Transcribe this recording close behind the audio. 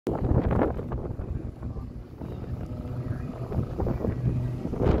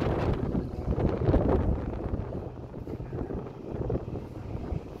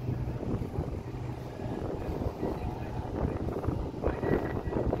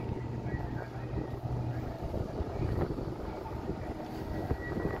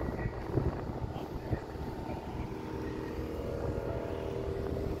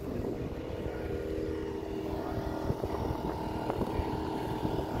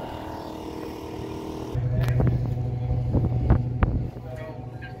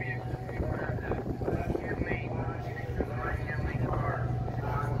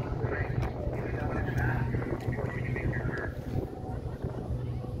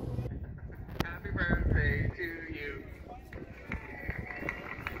happy birthday to you.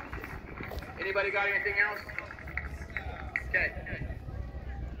 Anybody got anything else? Okay.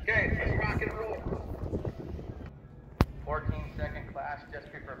 Okay, let's rock and roll. 14-second class,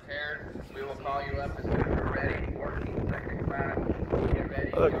 just be prepared. We will call you up as soon as we're ready. 14-second class, get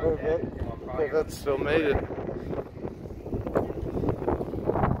ready. Oh, the Corvette still made it.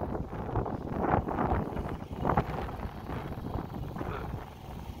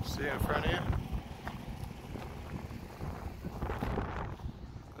 See in front of you?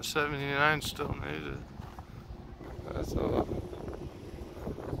 The 79 still made it. That's a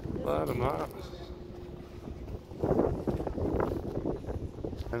lot of miles.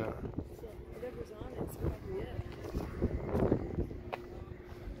 I know. Whatever's on it's probably it.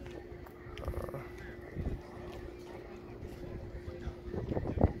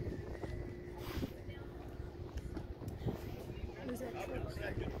 Who's that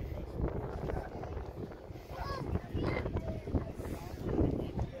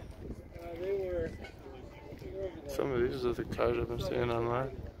Some of these are the cars I've been seeing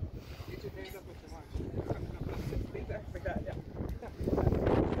online.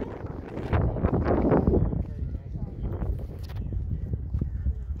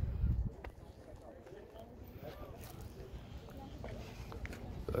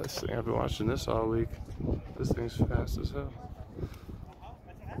 This thing, I've been watching this all week. This thing's fast as hell.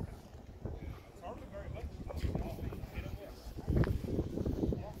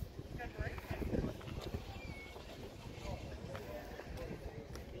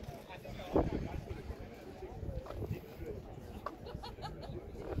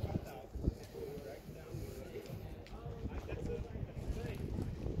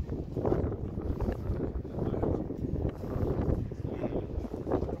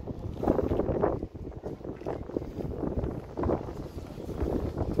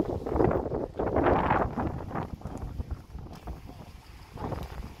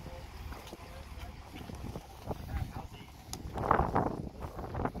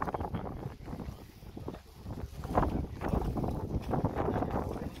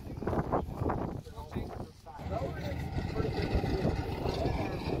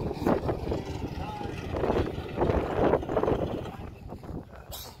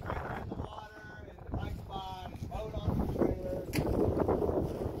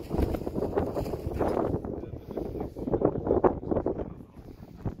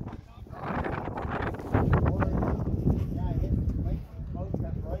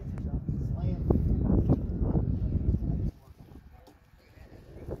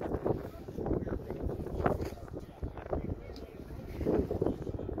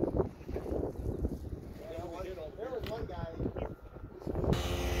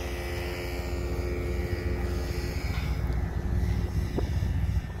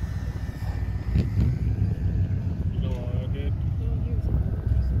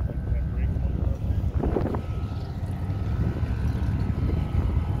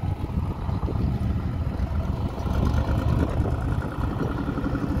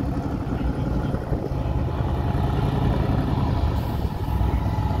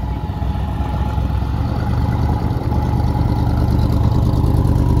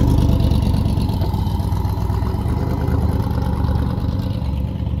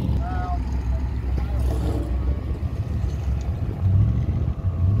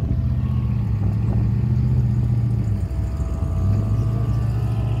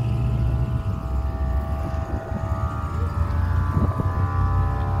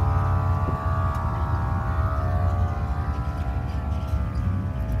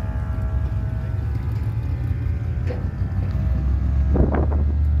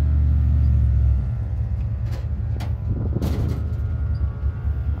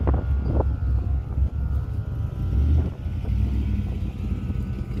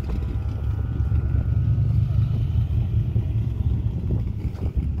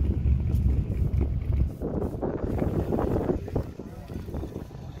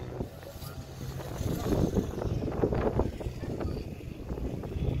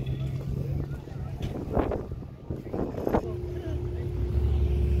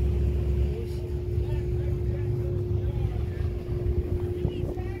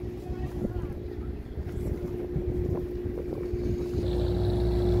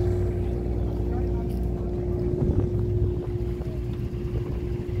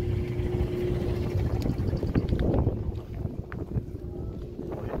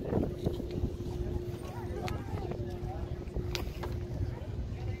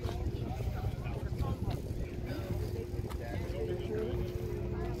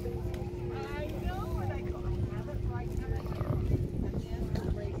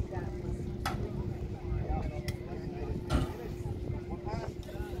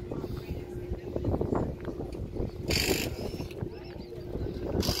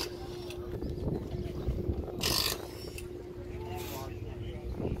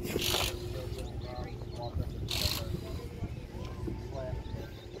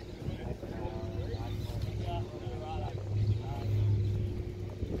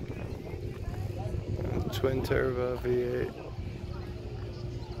 Twin turbo V8.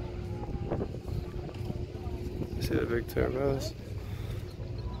 See the big turbos?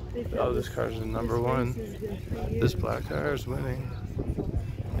 Oh, this car's the number one. This black car is winning.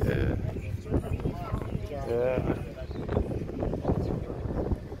 Yeah. Yeah.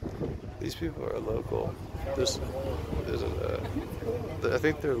 These people are local. I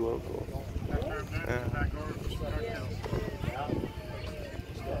think they're local. Yeah.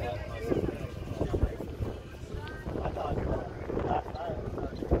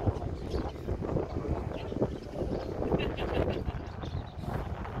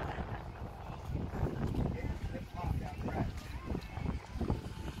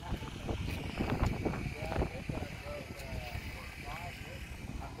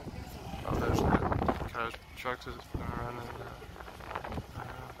 Oh, there's the car trucks is running.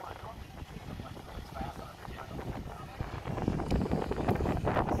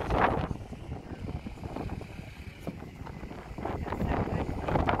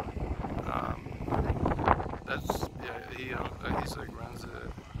 That's he's like runs it.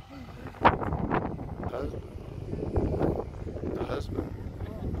 The husband.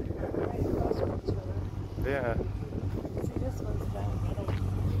 Yeah. See, this one's back.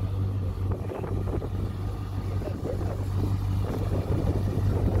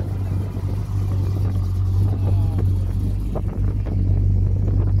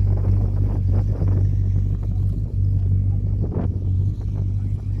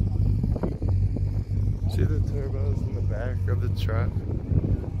 See the turbos in the back of the truck?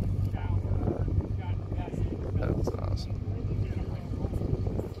 That's awesome.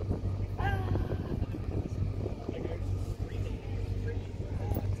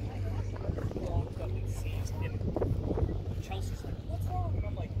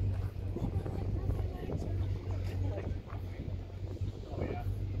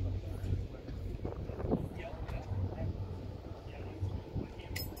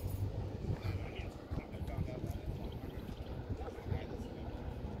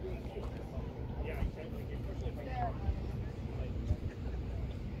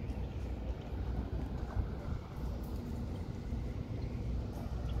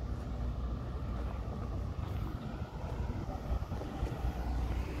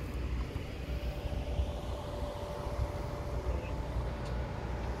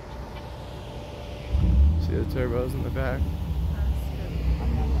 See the turbos in the back?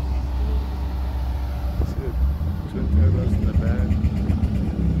 See the twin turbos in the back?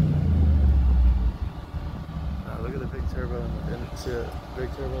 Look at the big turbo see a big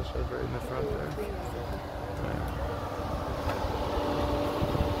turbo shop right in the front there? Yeah.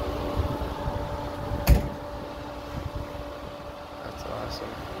 That's awesome.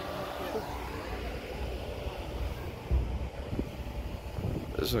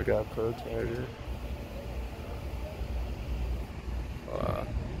 This one got a Pro Charger. Wow,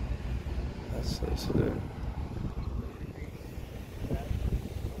 that's so sick.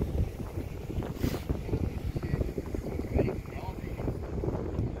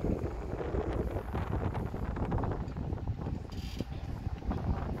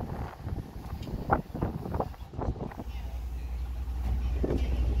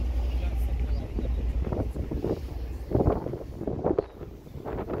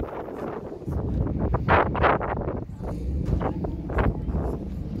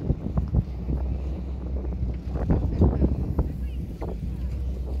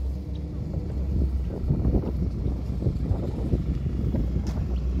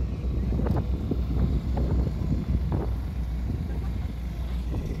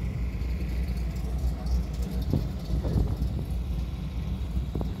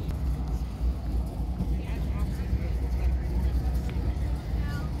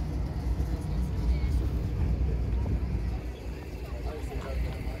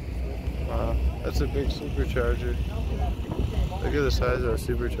 That's a big supercharger. Look at the size of that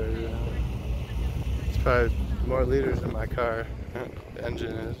supercharger. It's probably more liters than my car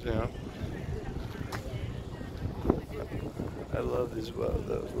engine is, you know. I love those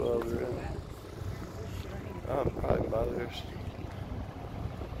welders. Probably mothers.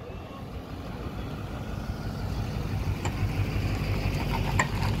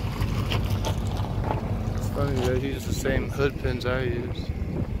 It's funny they use the same hood pins I use.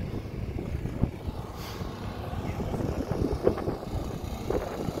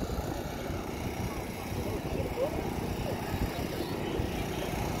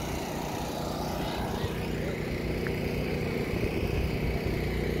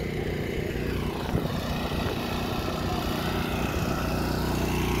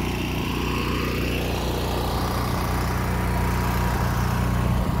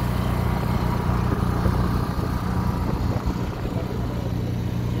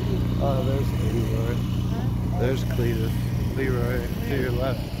 Oh, there's Leroy. There's Cletus. Leroy to your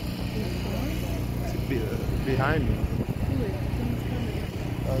left. Behind me.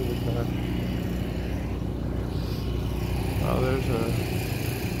 Oh, the car. Oh, there's a...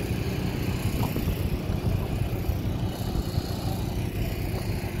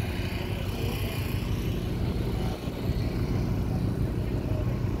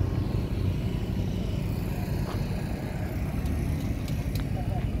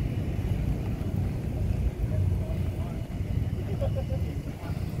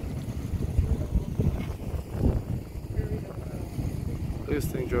 This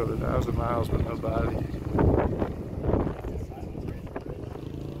thing drove 1,000 miles with no body.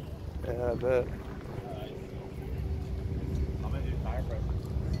 Yeah, I bet.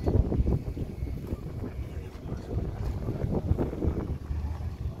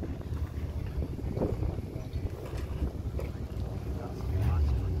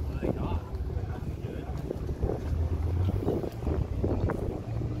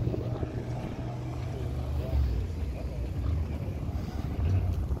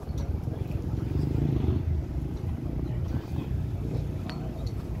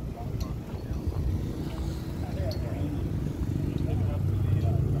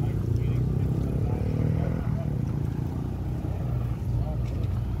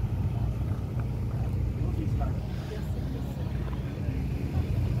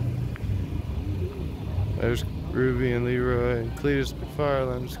 There's Ruby and Leroy and Cletus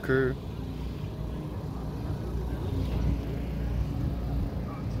McFarland's crew.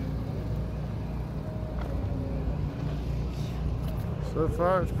 So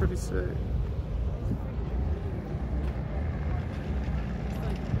far, it's pretty sick.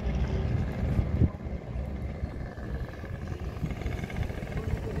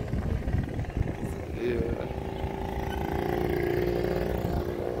 Yeah.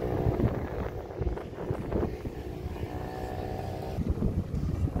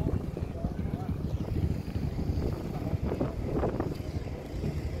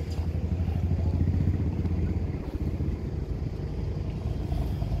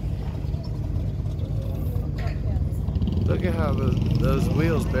 Look at how those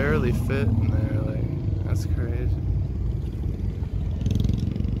wheels barely fit in there, like, that's crazy.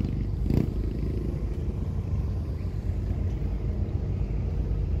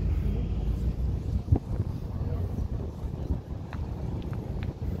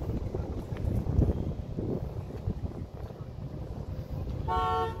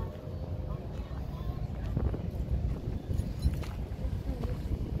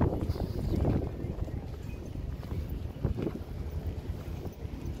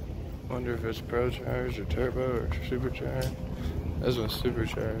 Wonder if it's pro-charged or turbo or supercharged. This one's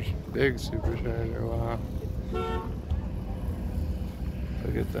supercharged. Big supercharger, wow.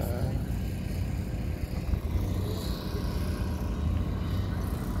 Look at that.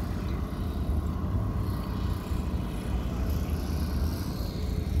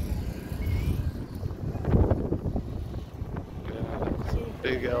 Yeah, it's a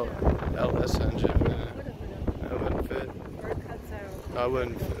big LS engine in it. That wouldn't fit. I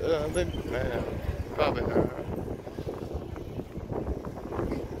wouldn't. Man, probably not.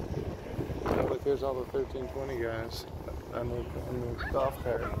 Oh, look, here's all the 1320 guys on the golf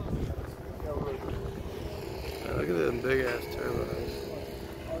cart. Yeah, look at them big ass turbos.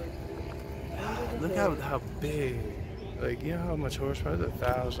 Look how big. Like, you know how much horsepower?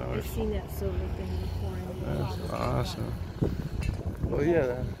 1,000. I've seen that silver thing before. That's awesome. Well,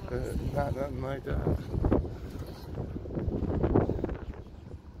 yeah, not nothing like that.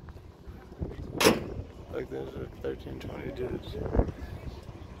 Like, there's a 1320 dudes.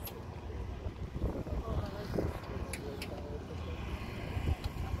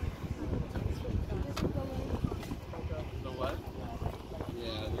 The what?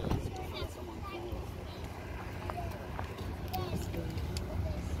 Yeah, it is. That's someone cool. Oh,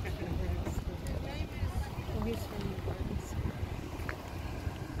 he's from New Orleans.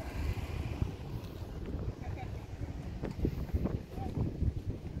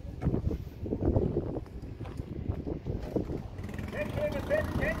 Hey,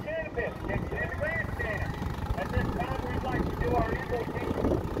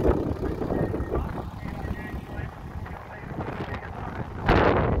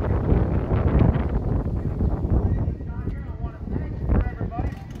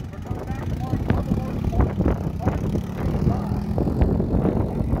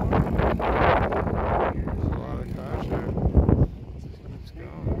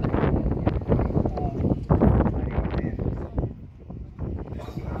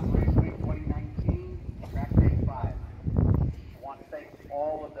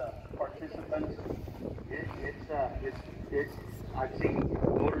 all of the participants. I've seen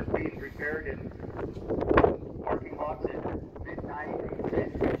motors being repaired in parking lots at midnight,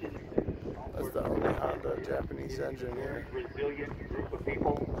 kitchens. That's the only Honda Japanese engine here. Resilient group of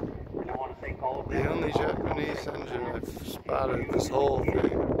people, and I want to thank all of them. The only Japanese engine I've spotted this whole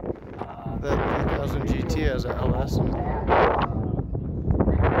thing. That 3000 GT has a LS in it.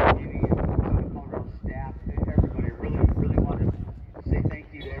 Everybody, really want to say thank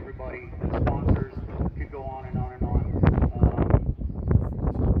you to everybody. The sponsors could go on and on and on.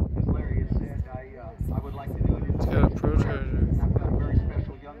 As Larry has said, I would like to do it. It's got a Pro Charger. I've got a very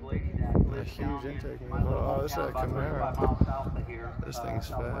special young lady that A lives huge down intake. in my little Oh, this is a hometown, about 35 Camaro. miles south of here. This thing's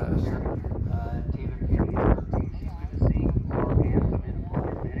southwest fast. here. Taylor Kitty and her team, she's good to see. Our anthem in a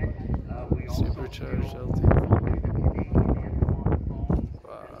minute. We also Supercharged LT.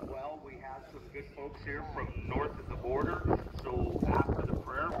 Well, we have some good folks here from north of the border. So after the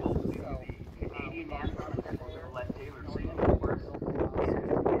prayer, we'll do the Canadian anthem, and then we'll let Taylor sing it for us.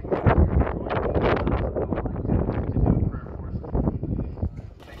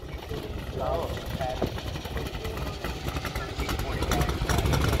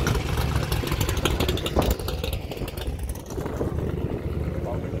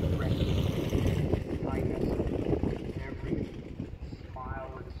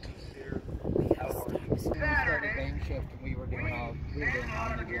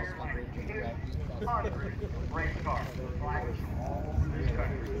 Race cars, flyers from all over this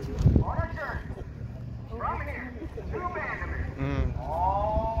country. On our journey, from here to Vanderbilt,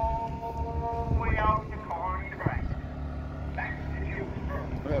 all the way out to Kearney, Nebraska. Back to you.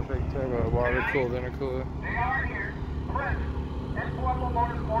 That big turbo, water-cooled intercooler. They are here, present, at Pueblo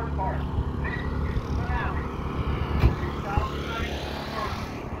Motorsports Park. This is the finale. 2019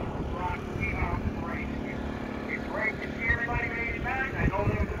 Rocky Mountain Raceweek. It's great to see everybody made it back. I know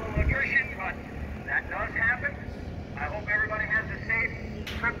there was a little attrition, but that does happen. I hope everybody has a safe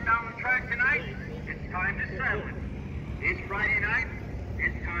trip down the track tonight. It's time to settle it. It's Friday night.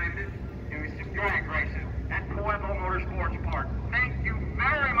 It's time to do some drag racing at Pueblo Motorsports Park. Thank you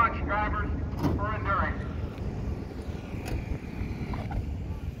very much, drivers, for enduring.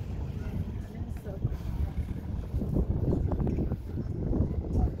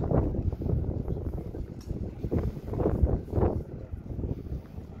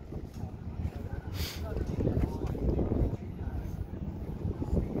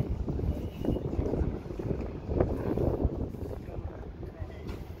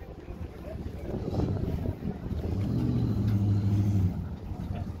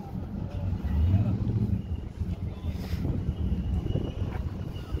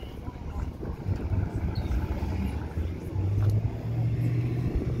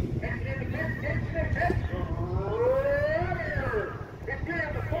 It's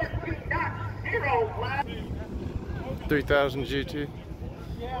doing the 14.0 lap. 3000 GT. You're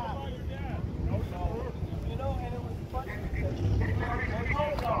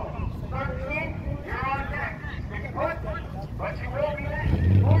on deck. But you will be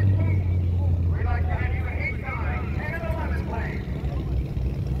next. 14. We'd like to have you at 8, 9, 10, and 11 lanes.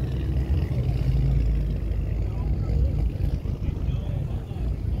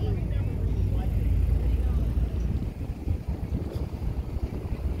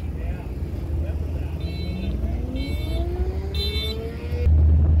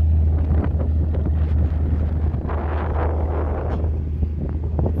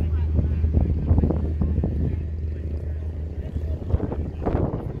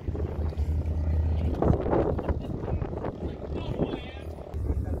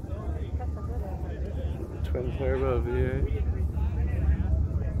 Twin turbo V8.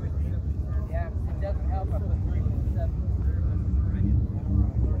 Yeah, it doesn't help if it's 3.7.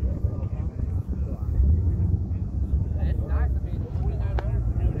 It's nice. I mean,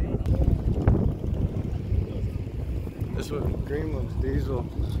 2,900. This one, Greenland's diesel.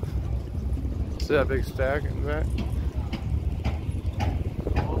 See that big stack in the back?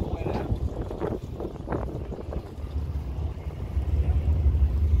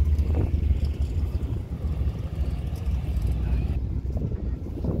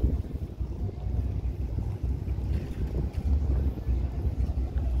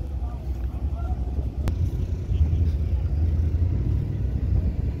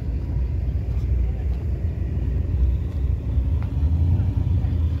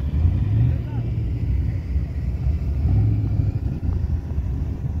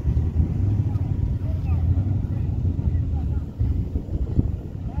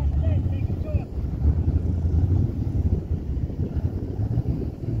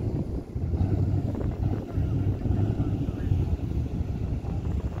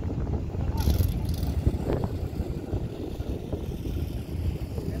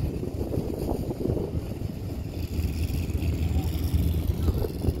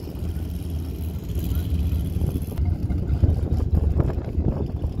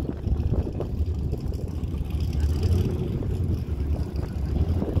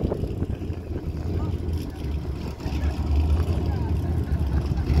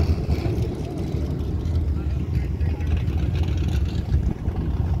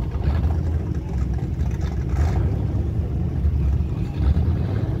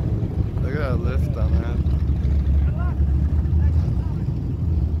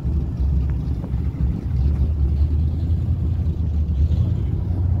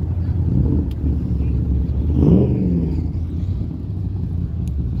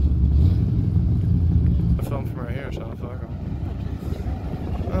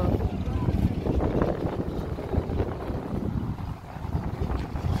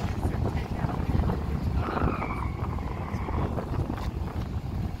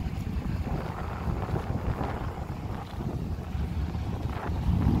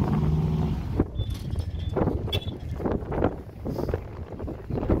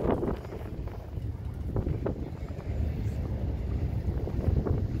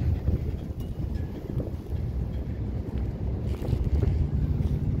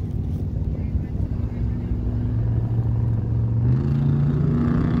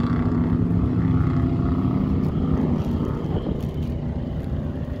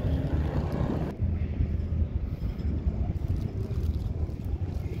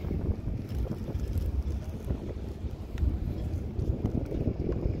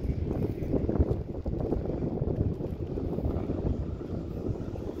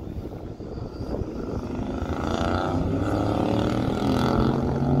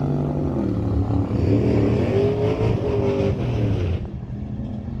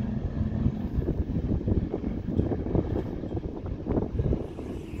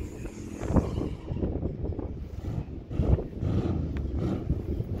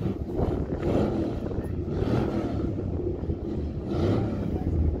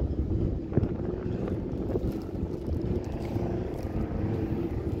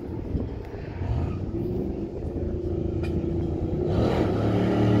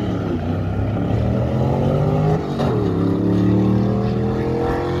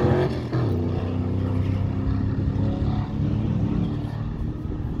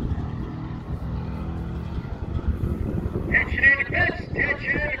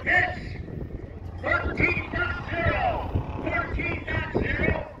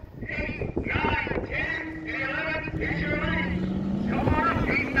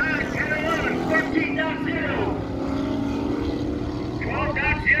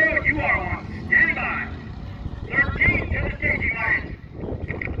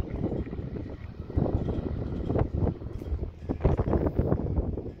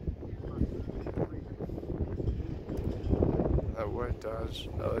 Dodge.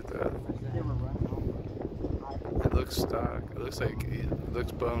 I like that. It looks stock. It looks like it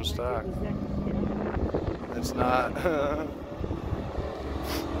looks bone stock. It's not. I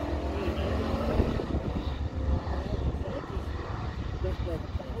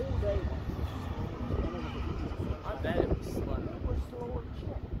bet it was slow.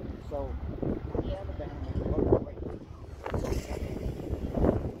 So, we have a band and we look like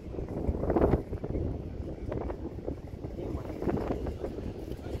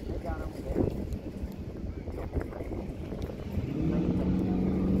they got them there.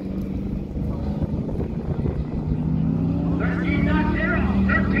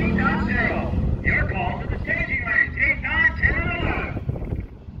 13.0. Your call to the staging lanes. 8, 9, 10, and 11.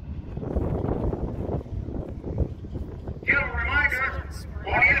 Give a reminder, on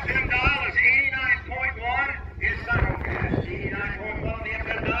the FM dial is 89.1 is simulcast. 89.1 on the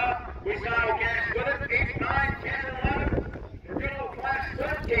FM dial. We simulcast with it. 8, 9, 10, and 11. For good old class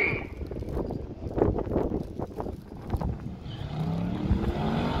 13.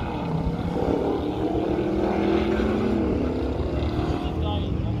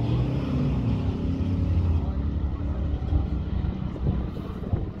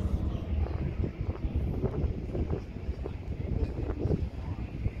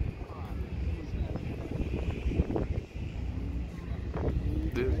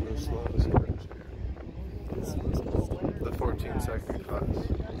 Dude, the slowest the 14-second class.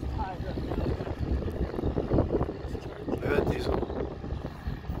 Look at that diesel.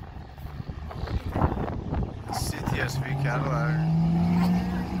 CTSV Cadillac.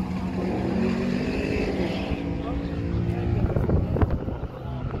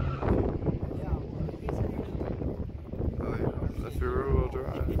 Oh yeah, that's your rear-wheel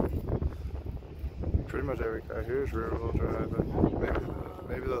drive. Pretty much every car here is rear-wheel drive, but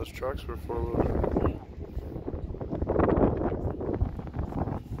maybe those trucks were four-wheel drive.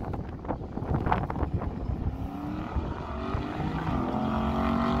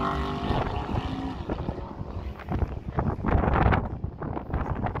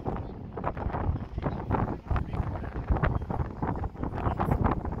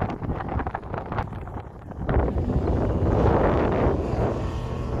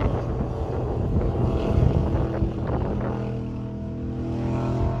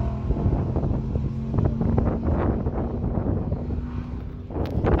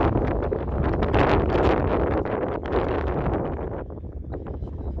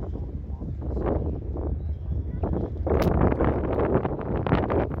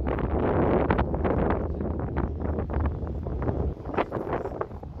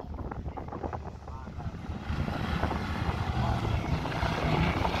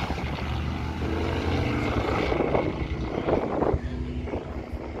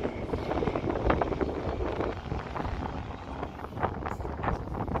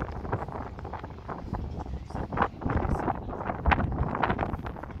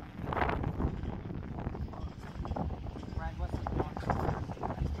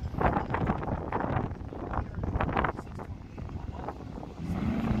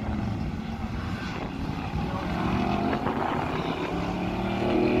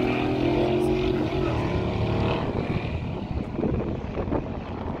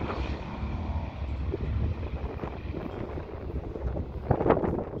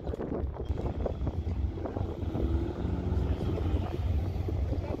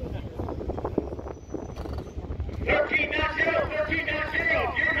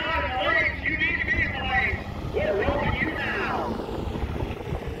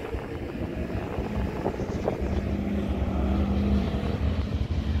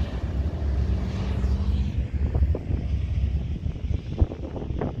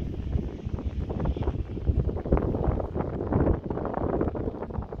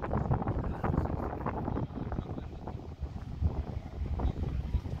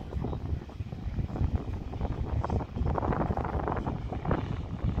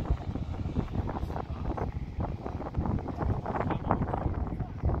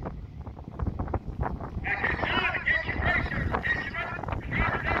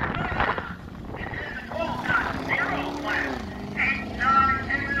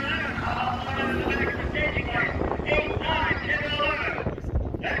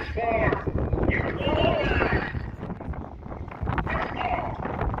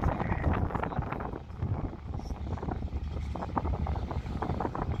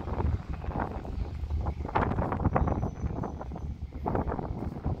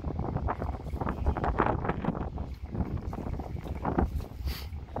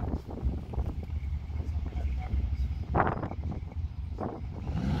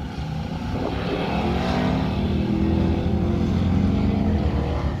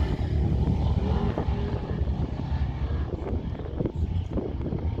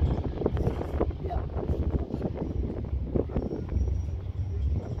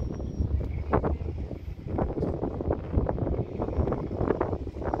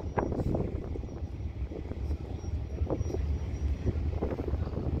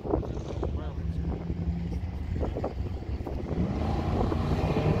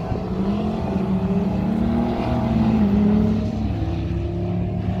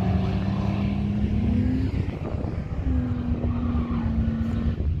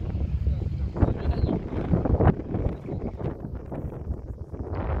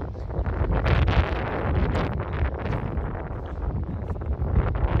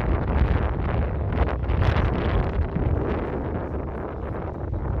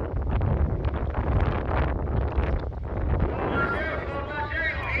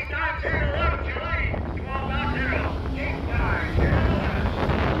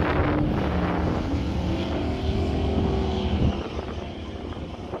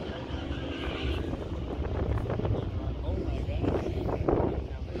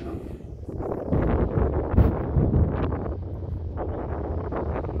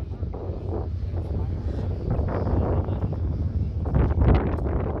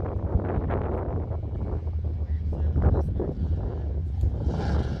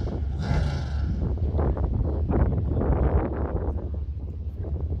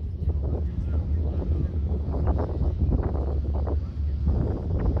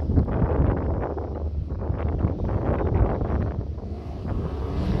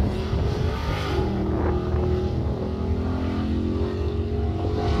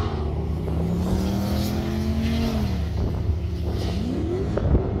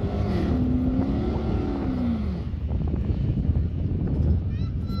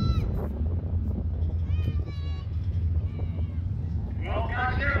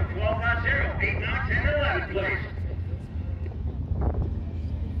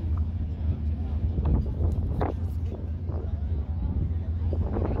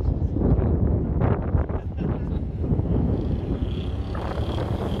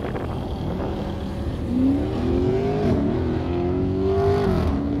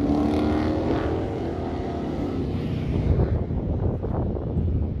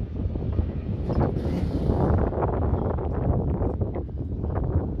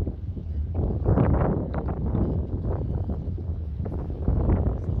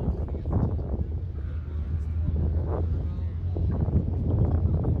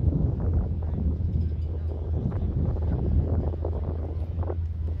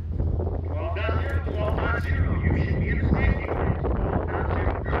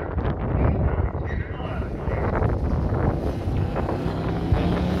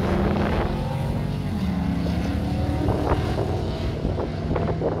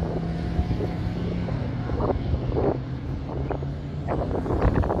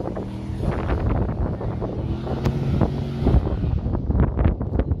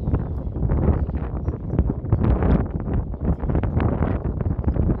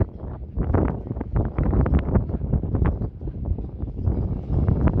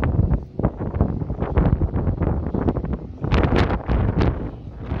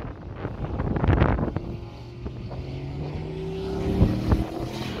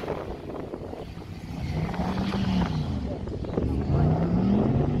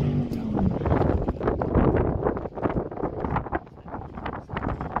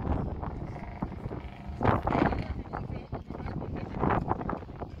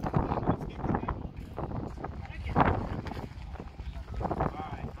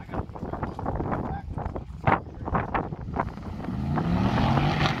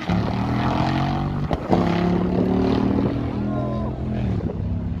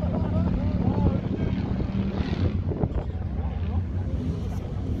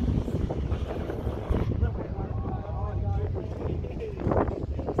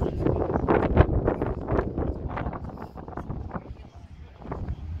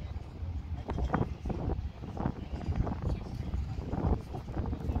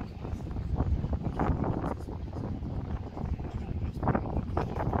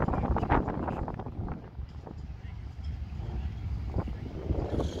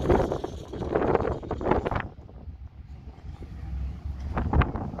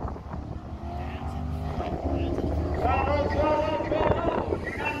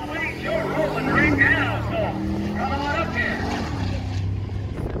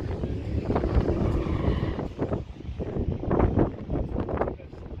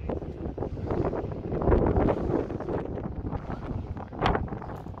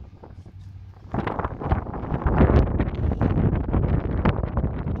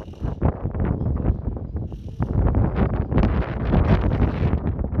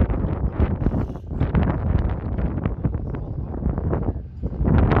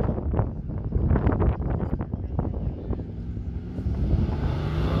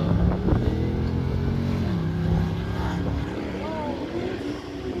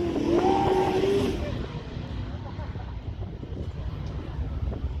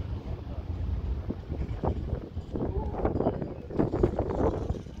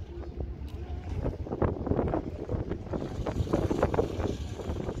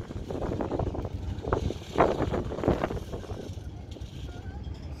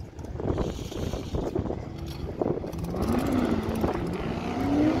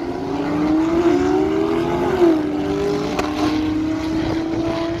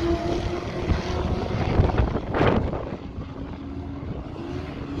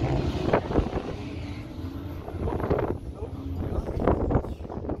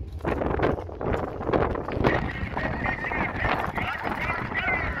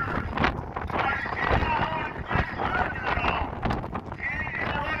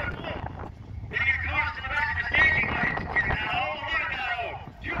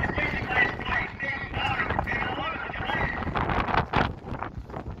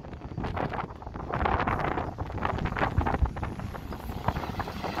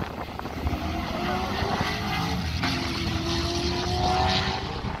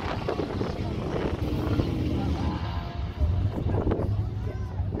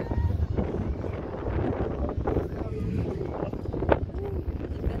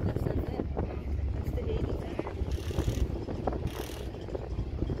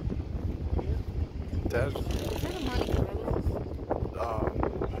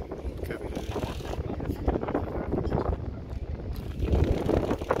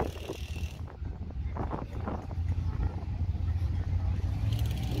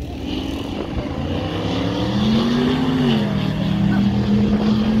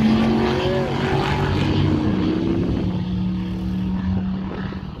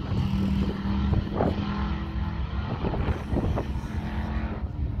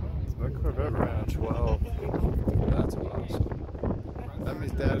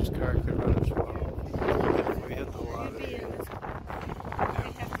 Dad's car could run as well. If we hit the water. Maybe in this car.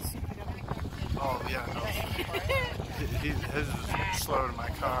 They have to soup it up. Oh, yeah, no. His is slower than my I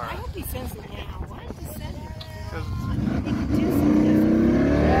car. hope he sends it now. Why does he send it? Because He can just